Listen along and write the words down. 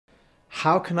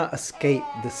How can I escape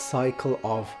the cycle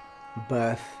of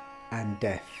birth and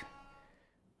death?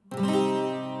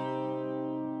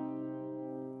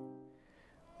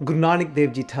 Guru Nanak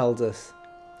Dev Ji tells us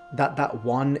that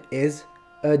one is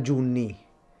Ajooni.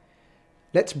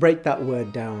 Let's break that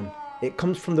word down. It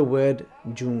comes from the word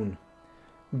June.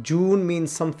 June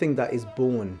means something that is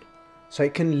born. So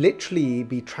it can literally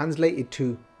be translated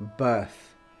to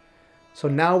birth. So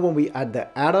now when we add the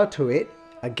ara to it,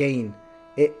 again,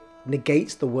 it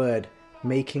negates the word,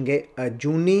 making it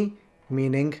Ajooni,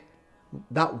 meaning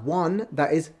that one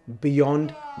that is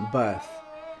beyond birth.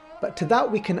 But to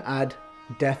that we can add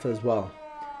death as well.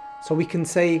 So we can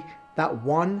say that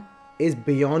one is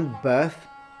beyond birth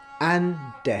and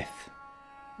death.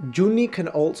 Ajooni can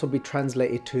also be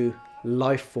translated to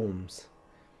life forms.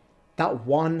 That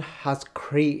one has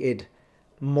created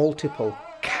multiple,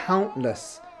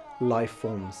 countless life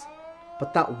forms,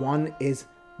 but that one is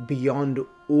beyond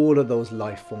all of those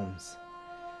life forms.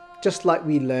 Just like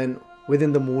we learn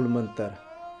within the Mool Mantar,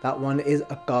 that one is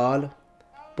Akal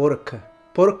Purkh.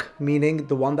 Purkh meaning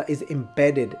the one that is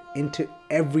embedded into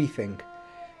everything.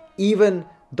 Even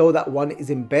though that one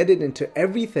is embedded into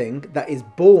everything that is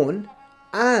born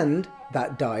and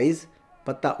that dies,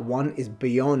 but that one is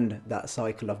beyond that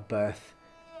cycle of birth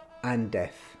and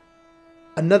death.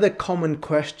 Another common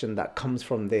question that comes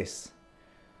from this.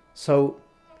 So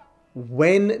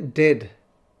when did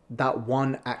that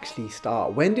one actually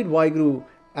start? When did Waheguru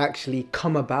actually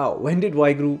come about? When did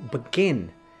Waheguru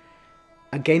begin?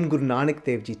 Again, Guru Nanak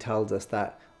Dev Ji tells us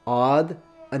that Ad,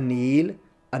 Anil,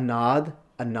 Anad,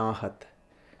 Anahat.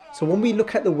 So when we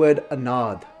look at the word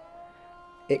Anad,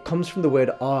 it comes from the word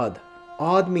Ad.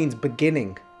 Ad means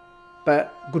beginning.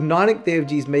 But Guru Nanak Dev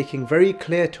Ji is making very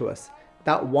clear to us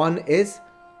that one is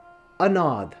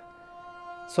Anad.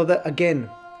 So that again,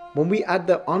 when we add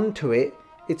the on to it,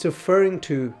 it's referring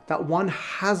to that one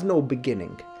has no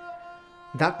beginning.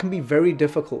 That can be very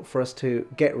difficult for us to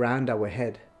get round our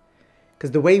head.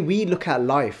 Because the way we look at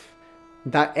life,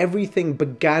 that everything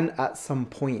began at some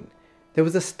point. There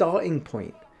was a starting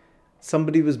point.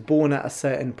 Somebody was born at a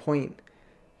certain point.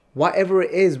 Whatever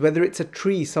it is, whether it's a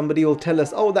tree, somebody will tell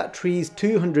us, oh, that tree is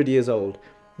 200 years old.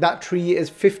 That tree is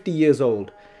 50 years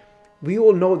old. We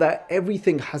all know that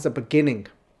everything has a beginning.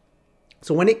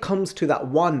 So when it comes to that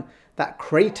one, that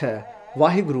creator,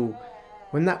 Waheguru,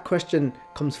 when that question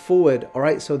comes forward, all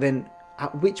right, so then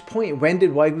at which point, when did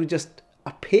Waheguru just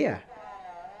appear?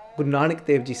 Guru Nanak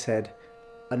Dev Ji said,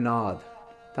 Anad,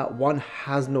 that one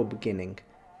has no beginning.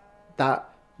 That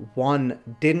one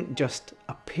didn't just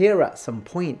appear at some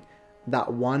point.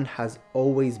 That one has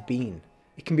always been.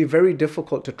 It can be very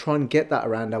difficult to try and get that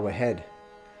around our head.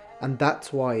 And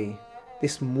that's why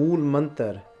this Mool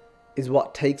Mantar is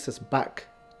what takes us back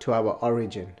to our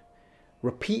origin.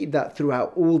 Repeat that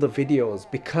throughout all the videos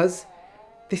because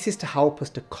this is to help us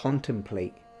to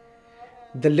contemplate.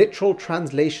 The literal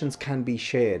translations can be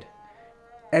shared.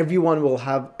 Everyone will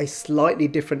have a slightly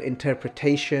different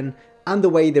interpretation and the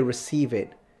way they receive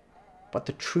it. But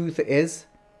the truth is,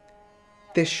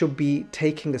 this should be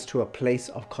taking us to a place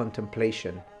of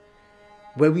contemplation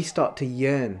where we start to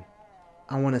yearn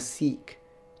and want to seek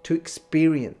to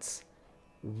experience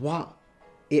what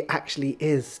it actually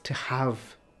is to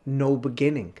have no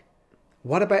beginning.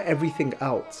 What about everything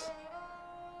else?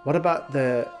 What about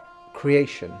the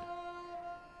creation?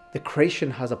 The creation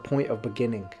has a point of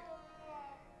beginning.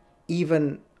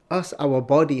 Even us, our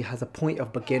body has a point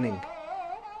of beginning.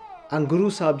 And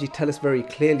Guru Sahib Ji tell us very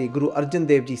clearly, Guru Arjan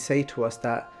Dev Ji say to us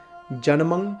that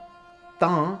Janamang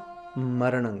ta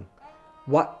maranang.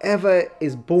 Whatever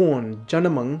is born,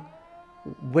 Janamang,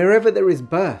 wherever there is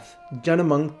birth,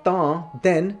 Janamang ta,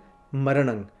 then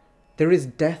maranang. There is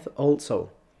death also.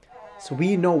 So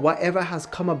we know whatever has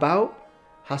come about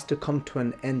has to come to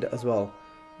an end as well.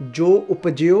 Jo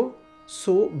upajyo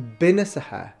so binas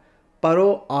hai,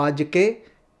 paro aaj ke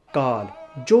kaal.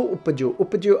 Jo upajyo.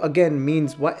 Upajyo again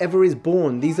means whatever is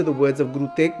born. These are the words of Guru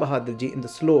Tegh Bahadur Ji in the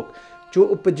slok.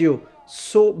 Jo upajyo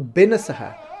so binas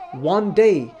hai. One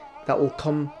day that will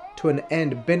come to an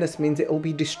end. Binas means it will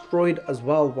be destroyed as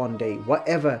well one day.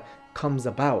 Whatever comes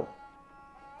about.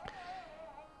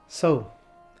 So,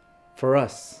 for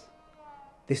us,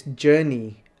 this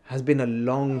journey has been a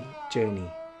long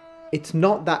journey. It's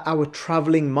not that our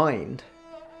traveling mind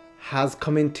has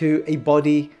come into a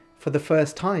body for the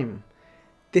first time.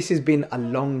 This has been a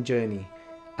long journey.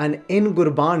 And in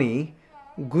Gurbani,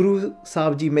 Guru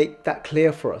Sahib Ji make that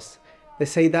clear for us. They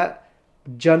say that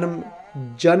Janam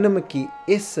ki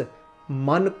is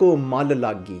man ko mal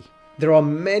lagi. There are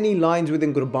many lines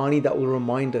within Gurbani that will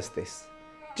remind us this.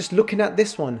 Just looking at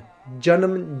this one,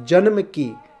 Janam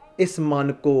ki is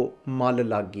man ko mal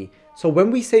lagi. So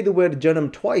when we say the word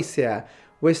janam twice here,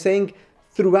 we're saying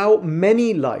throughout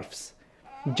many lives,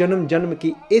 janam janam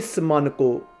ki is man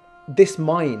ko, this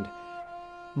mind,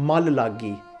 mal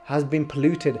lagi, has been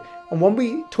polluted. And when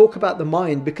we talk about the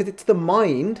mind, because it's the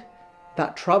mind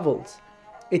that travels,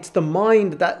 it's the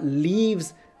mind that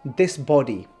leaves this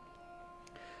body.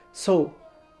 So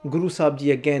Guru Sahib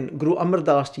Ji again, Guru Amar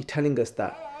Das Ji telling us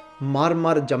that mar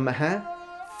mar jam hai,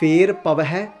 fir pav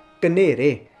hai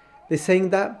kanere. They're saying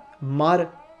that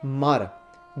mar mar,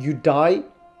 you die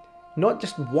not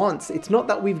just once. It's not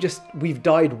that we've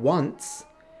died once.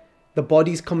 The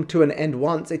body's come to an end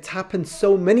once. It's happened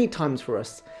so many times for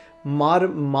us. Mar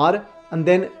mar, and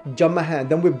then jam hai,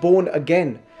 then we're born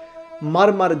again.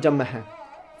 Mar mar jam hai.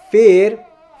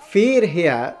 Fir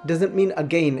here doesn't mean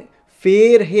again.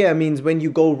 Fir here means when you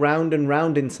go round and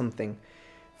round in something.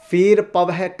 Fir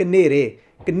pav hai kanere.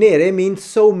 Kanere means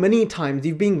so many times.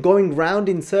 You've been going round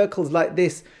in circles like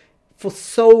this for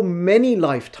so many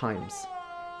lifetimes.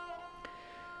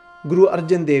 Guru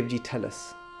Arjan Dev Ji tell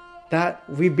us that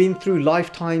we've been through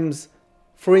lifetimes,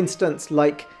 for instance,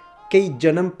 like Kei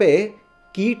Janam Pe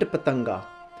Keet Patanga.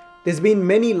 There's been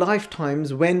many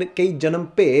lifetimes when Kei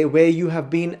Janam Pe, where you have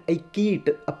been a keet,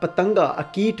 a patanga. A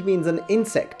keet means an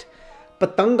insect.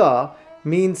 Patanga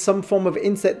means some form of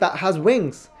insect that has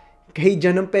wings. Kei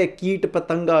Janam Pe Keet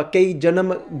Patanga, Kei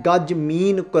Janam Gaj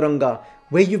Meen Kuranga.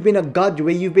 Where you've been a gaj,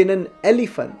 where you've been an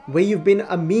elephant, where you've been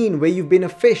a meen, where you've been a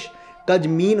fish. Gaj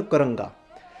Meen Kuranga.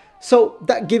 So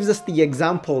that gives us the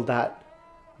example that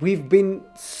we've been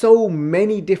so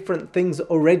many different things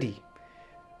already.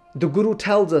 The Guru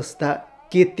tells us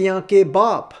that Ketyan ke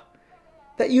baap,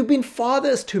 that you've been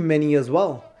fathers to many as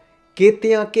well.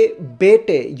 Ketyan ke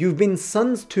bete, you've been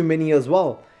sons to many as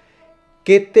well.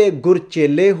 Kete gur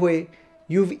chele hue,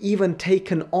 you've even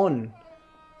taken on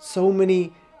so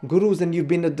many gurus and you've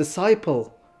been a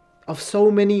disciple of so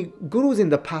many gurus in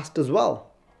the past as well.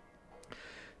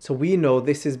 So we know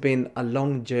this has been a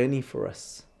long journey for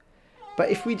us. But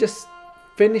if we just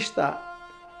finish that,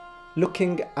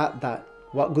 looking at that,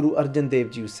 what Guru Arjan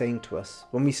Dev Ji was saying to us,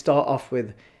 when we start off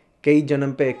with Kei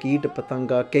Janam Pe Keet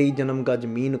Patanga, Kei Janam Gaj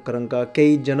Meen Karanga,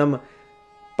 Kei Janam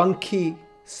Pankhi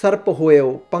Sarp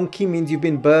Hoyo. Pankhi means you've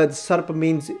been birds, Sarp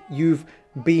means you've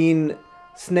been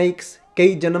snakes.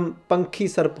 Kei Janam Pankhi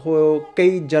Sarp Hoyo,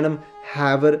 Kei Janam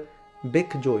Haver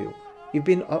Bik Joyo. You've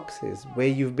been oxes, where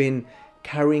you've been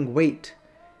carrying weight.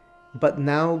 But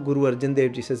now Guru Arjan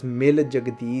Dev Ji says, Mil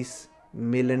Jagdish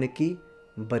Milan ki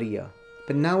Bariya.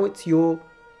 But now it's your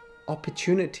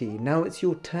opportunity. Now it's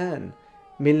your turn.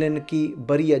 Milan ki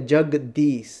Bariya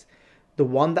Jagdish. The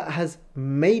one that has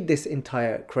made this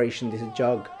entire creation, this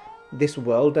jug, this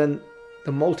world and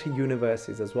the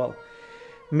multi-universes as well.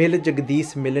 Mil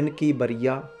Jagdish Milan ki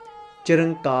Bariya.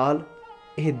 Chirankal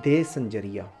eh de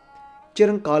sanjariya.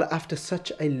 Chirankal, after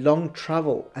such a long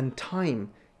travel and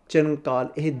time,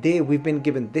 Chirankal eh de, we've been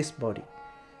given this body.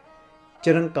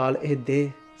 Chirankal eh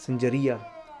de sanjariya.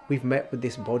 We've met with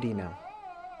this body now.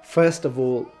 First of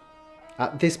all,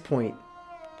 at this point,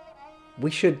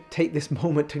 we should take this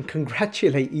moment and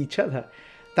congratulate each other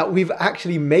that we've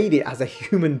actually made it as a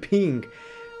human being,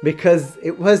 because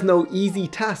it was no easy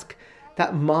task.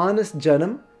 That Manas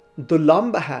Janam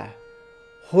Dulamb hai.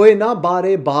 Hoye na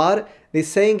bare bar. They're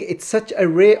saying it's such a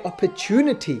rare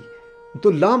opportunity,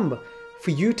 Dulamb,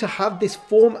 for you to have this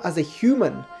form as a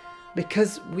human,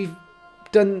 because we've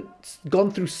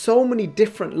gone through so many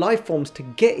different life forms to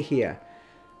get here.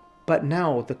 But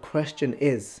now the question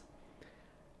is,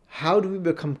 how do we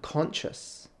become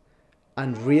conscious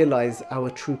and realize our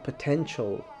true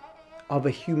potential of a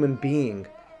human being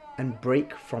and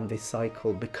break from this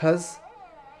cycle? Because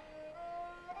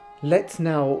let's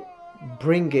now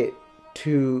bring it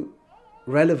to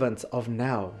relevance of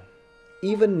now.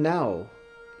 Even now,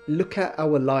 look at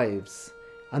our lives,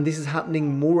 and this is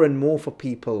happening more and more for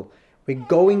people. We're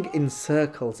going in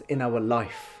circles in our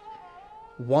life.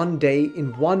 One day,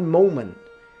 in one moment,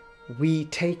 we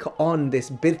take on this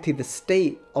birthi, the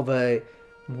state of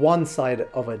one side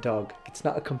of a dog. It's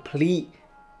not a complete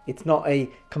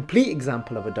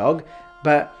example of a dog,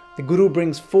 but the Guru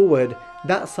brings forward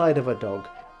that side of a dog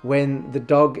when the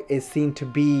dog is seen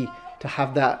to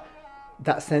have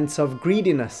that sense of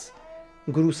greediness.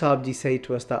 Guru Sahib Ji say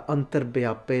to us that antar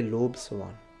beape lob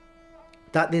sawan,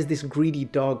 that there's this greedy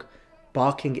dog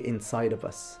barking inside of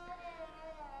us.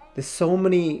 There's so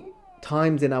many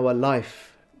times in our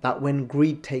life that when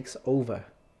greed takes over,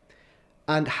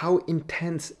 and how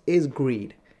intense is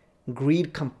greed?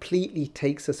 Greed completely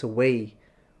takes us away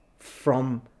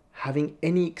from having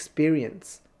any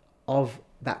experience of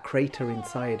that creator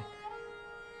inside.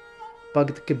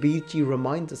 Bhagat Kabir Ji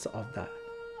reminds us of that.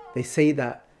 They say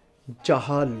that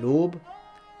Jaha lob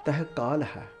tah kal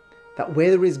hai, that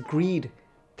where there is greed,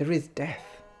 there is death.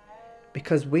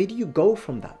 Because where do you go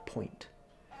from that point?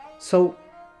 So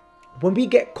when we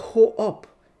get caught up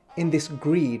in this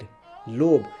greed,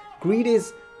 lob, greed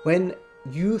is when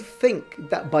you think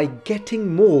that by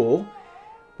getting more,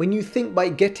 when you think by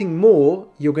getting more,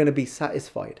 you're going to be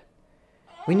satisfied.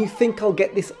 When you think I'll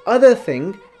get this other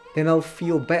thing, then I'll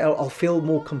feel better, I'll feel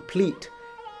more complete.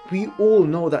 We all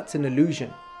know that's an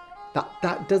illusion.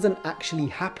 That doesn't actually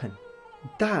happen.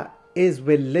 That is,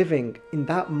 we're living in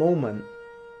that moment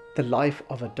the life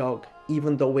of a dog,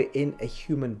 even though we're in a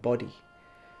human body.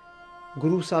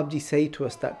 Guru Sahib Ji say to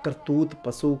us that kartoot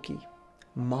pasu ki,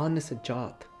 manas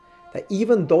jaat, that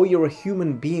even though you're a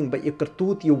human being, but your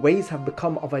kartoot, your ways have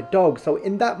become of a dog. So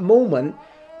in that moment,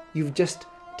 you've just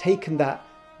taken that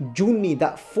Ajooni,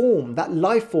 that form, that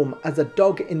life form as a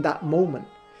dog in that moment.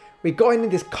 We're going in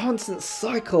this constant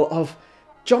cycle of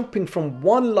jumping from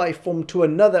one life form to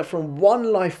another, from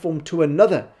one life form to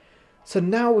another. So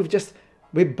now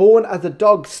we're born as a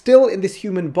dog, still in this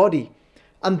human body.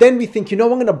 And then we think, you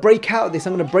know, I'm going to break out of this,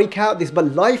 I'm going to break out of this.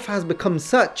 But life has become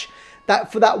such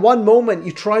that for that one moment,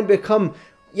 you try and become,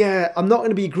 yeah, I'm not going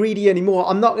to be greedy anymore.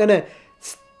 I'm not going to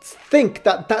think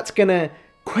that that's going to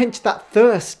quench that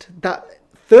thirst that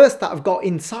I've got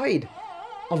inside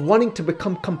of wanting to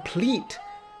become complete,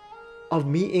 of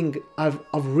meeting, of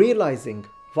realizing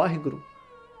Vaheguru.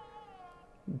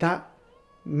 That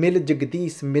mil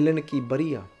jagdish milan ki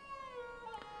bariya.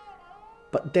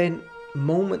 But then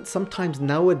sometimes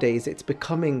nowadays it's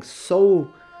becoming so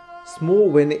small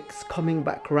when it's coming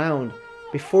back round.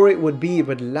 Before it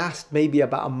would last maybe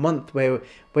about a month, where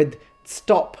we'd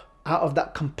stop out of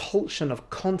that compulsion of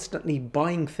constantly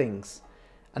buying things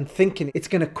and thinking it's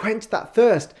going to quench that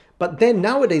thirst. But then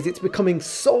nowadays it's becoming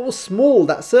so small,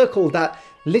 that circle, that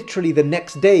literally the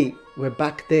next day we're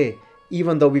back there,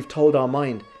 even though we've told our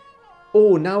mind.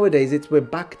 Oh, nowadays we're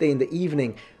back there in the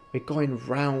evening. We're going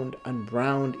round and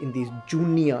round in this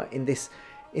dunya,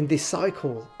 in this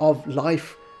cycle of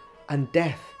life and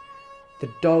death. The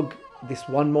dog, this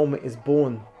one moment is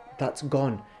born, that's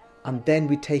gone. And then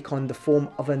we take on the form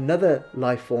of another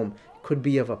life form. It could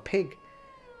be of a pig,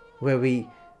 where we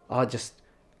are just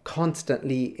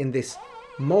constantly in this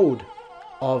mode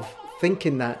of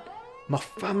thinking that my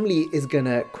family is going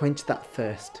to quench that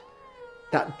thirst,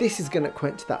 that this is going to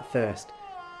quench that thirst.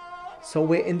 So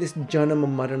we're in this Janam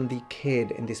Maran di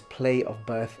Khed, in this play of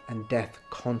birth and death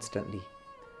constantly.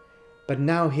 But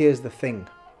now here's the thing.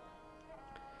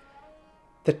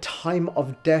 The time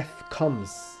of death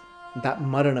comes, that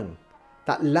Maranam,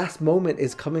 that last moment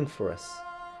is coming for us.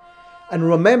 And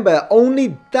remember,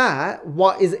 only that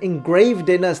what is engraved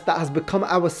in us, that has become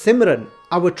our Simran,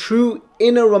 our true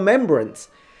inner remembrance.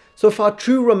 So if our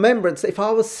true remembrance, if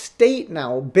our state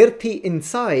now, Birthi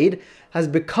inside, has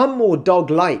become more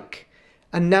dog-like,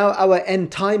 and now our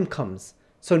end time comes.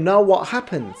 So now what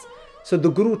happens? So the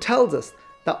Guru tells us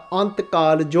that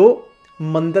Antakal jo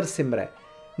Mantar Simra.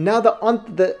 Now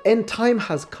the end time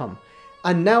has come.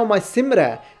 And now my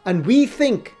Simra, and we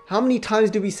think, how many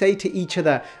times do we say to each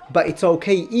other, but it's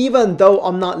okay, even though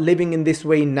I'm not living in this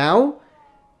way now,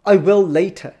 I will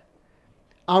later.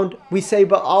 And we say,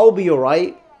 but I'll be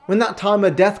alright. When that time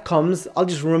of death comes, I'll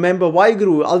just remember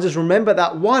Waheguru, I'll just remember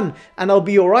that one, and I'll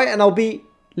be alright, and I'll be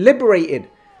liberated.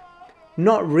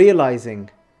 Not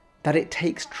realizing that it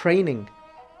takes training.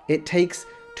 It takes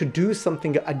to do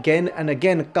something again and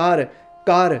again. Karana.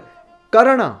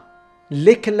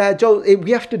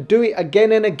 We have to do it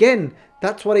again and again.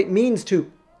 That's what it means to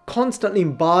constantly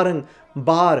bar,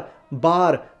 prab,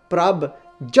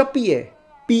 japiye,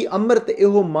 pi amrit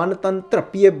eho manatan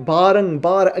trapiye,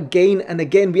 bar, again and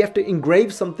again. We have to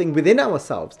engrave something within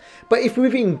ourselves. But if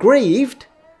we've engraved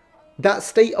that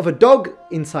state of a dog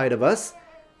inside of us,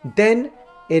 then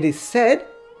it is said,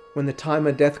 when the time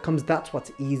of death comes, that's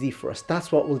what's easy for us.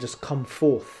 That's what will just come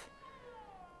forth.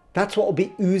 That's what will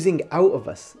be oozing out of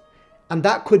us. And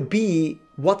that could be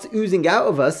what's oozing out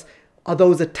of us are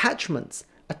those attachments.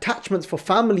 Attachments for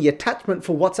family, attachment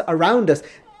for what's around us.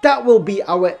 That will be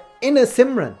our inner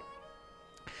Simran.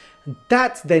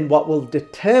 That's then what will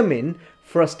determine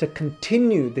for us to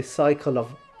continue this cycle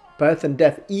of birth and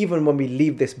death, even when we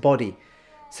leave this body.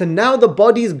 So now the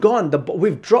body is gone.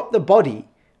 We've dropped the body,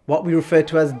 what we refer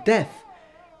to as death.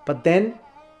 But then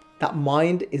that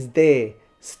mind is there,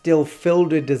 still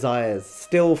filled with desires,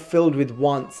 still filled with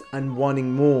wants and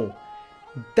wanting more.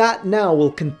 That now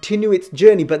will continue its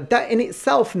journey. But that in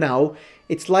itself now,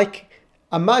 it's like,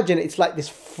 imagine it's like this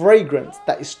fragrance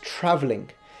that is traveling.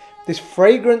 This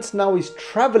fragrance now is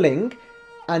traveling,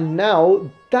 And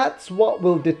now that's what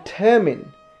will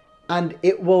determine, and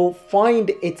it will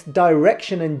find its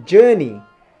direction and journey,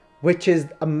 which is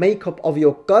a makeup of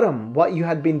your karam, what you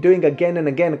had been doing again and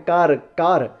again.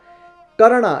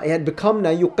 Karana, it had become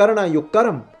now your karana, your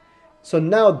karam. So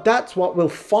now that's what will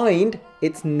find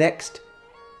its next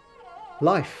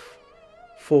life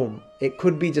form. It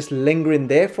could be just lingering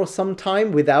there for some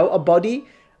time without a body,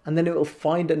 and then it will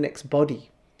find a next body.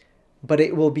 But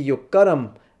it will be your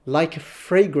karam, like a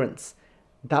fragrance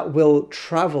that will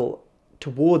travel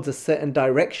towards a certain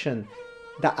direction,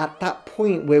 that at that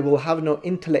point where we'll have no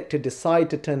intellect to decide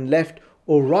to turn left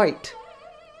or right,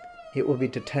 it will be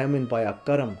determined by our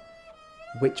karam,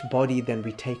 which body then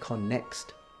we take on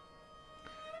next.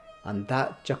 And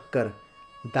that chakkar,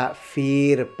 that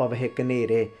fear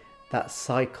pavhe, that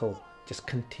cycle just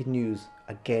continues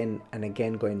again and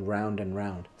again, going round and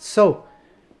round. So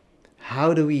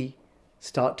how do we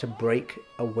start to break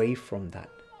away from that?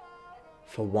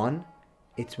 For one,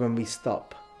 it's when we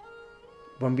stop,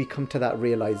 when we come to that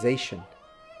realization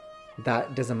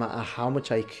that doesn't matter how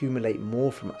much I accumulate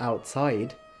more from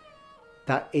outside,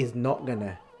 that is not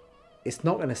gonna, it's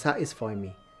not gonna satisfy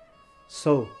me.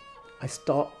 So I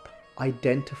stop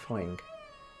identifying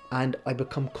and I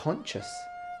become conscious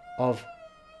of,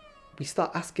 we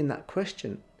start asking that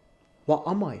question, what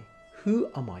am I? Who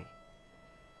am I?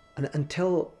 And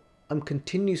until I'm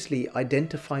continuously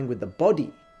identifying with the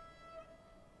body,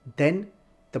 then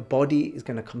the body is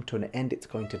going to come to an end. It's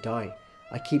going to die.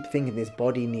 I keep thinking this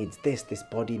body needs this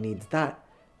body needs that,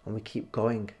 and we keep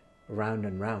going round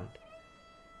and round.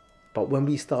 But when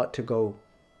we start to go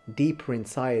deeper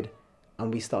inside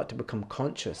and we start to become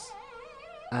conscious,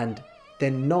 and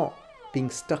then not being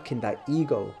stuck in that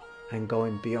ego and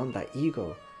going beyond that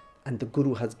ego, and the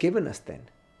Guru has given us then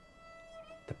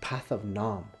the path of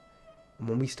Naam. And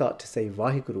when we start to say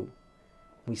Vaheguru,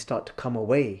 we start to come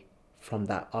away from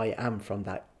that I am, from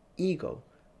that ego,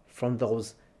 from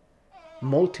those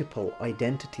multiple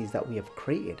identities that we have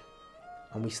created,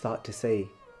 and we start to say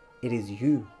it is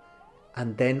you.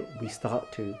 And then we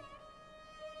start to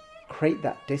create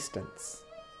that distance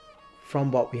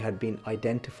from what we had been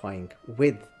identifying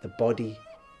with the body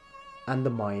and the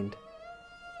mind,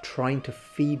 trying to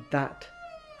feed that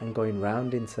and going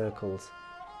round in circles,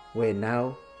 where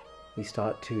now we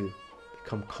start to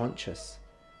become conscious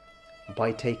by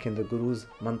taking the Guru's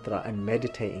mantra and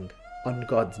meditating on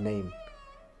God's name,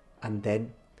 and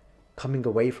then coming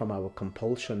away from our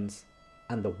compulsions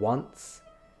and the wants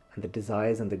and the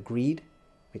desires and the greed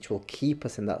which will keep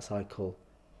us in that cycle.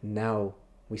 Now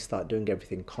we start doing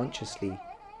everything consciously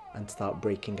and start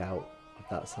breaking out of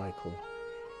that cycle.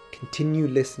 Continue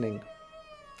listening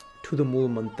to the Mool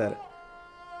Mantar,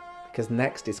 because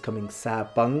next is coming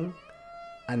Sapang,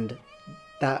 and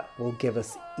that will give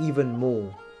us even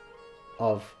more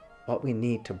of what we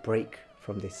need to break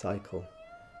from this cycle.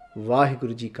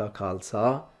 Vaheguru Ji Ka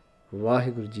Khalsa,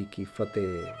 Vaheguru Ji Ki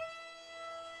Fateh.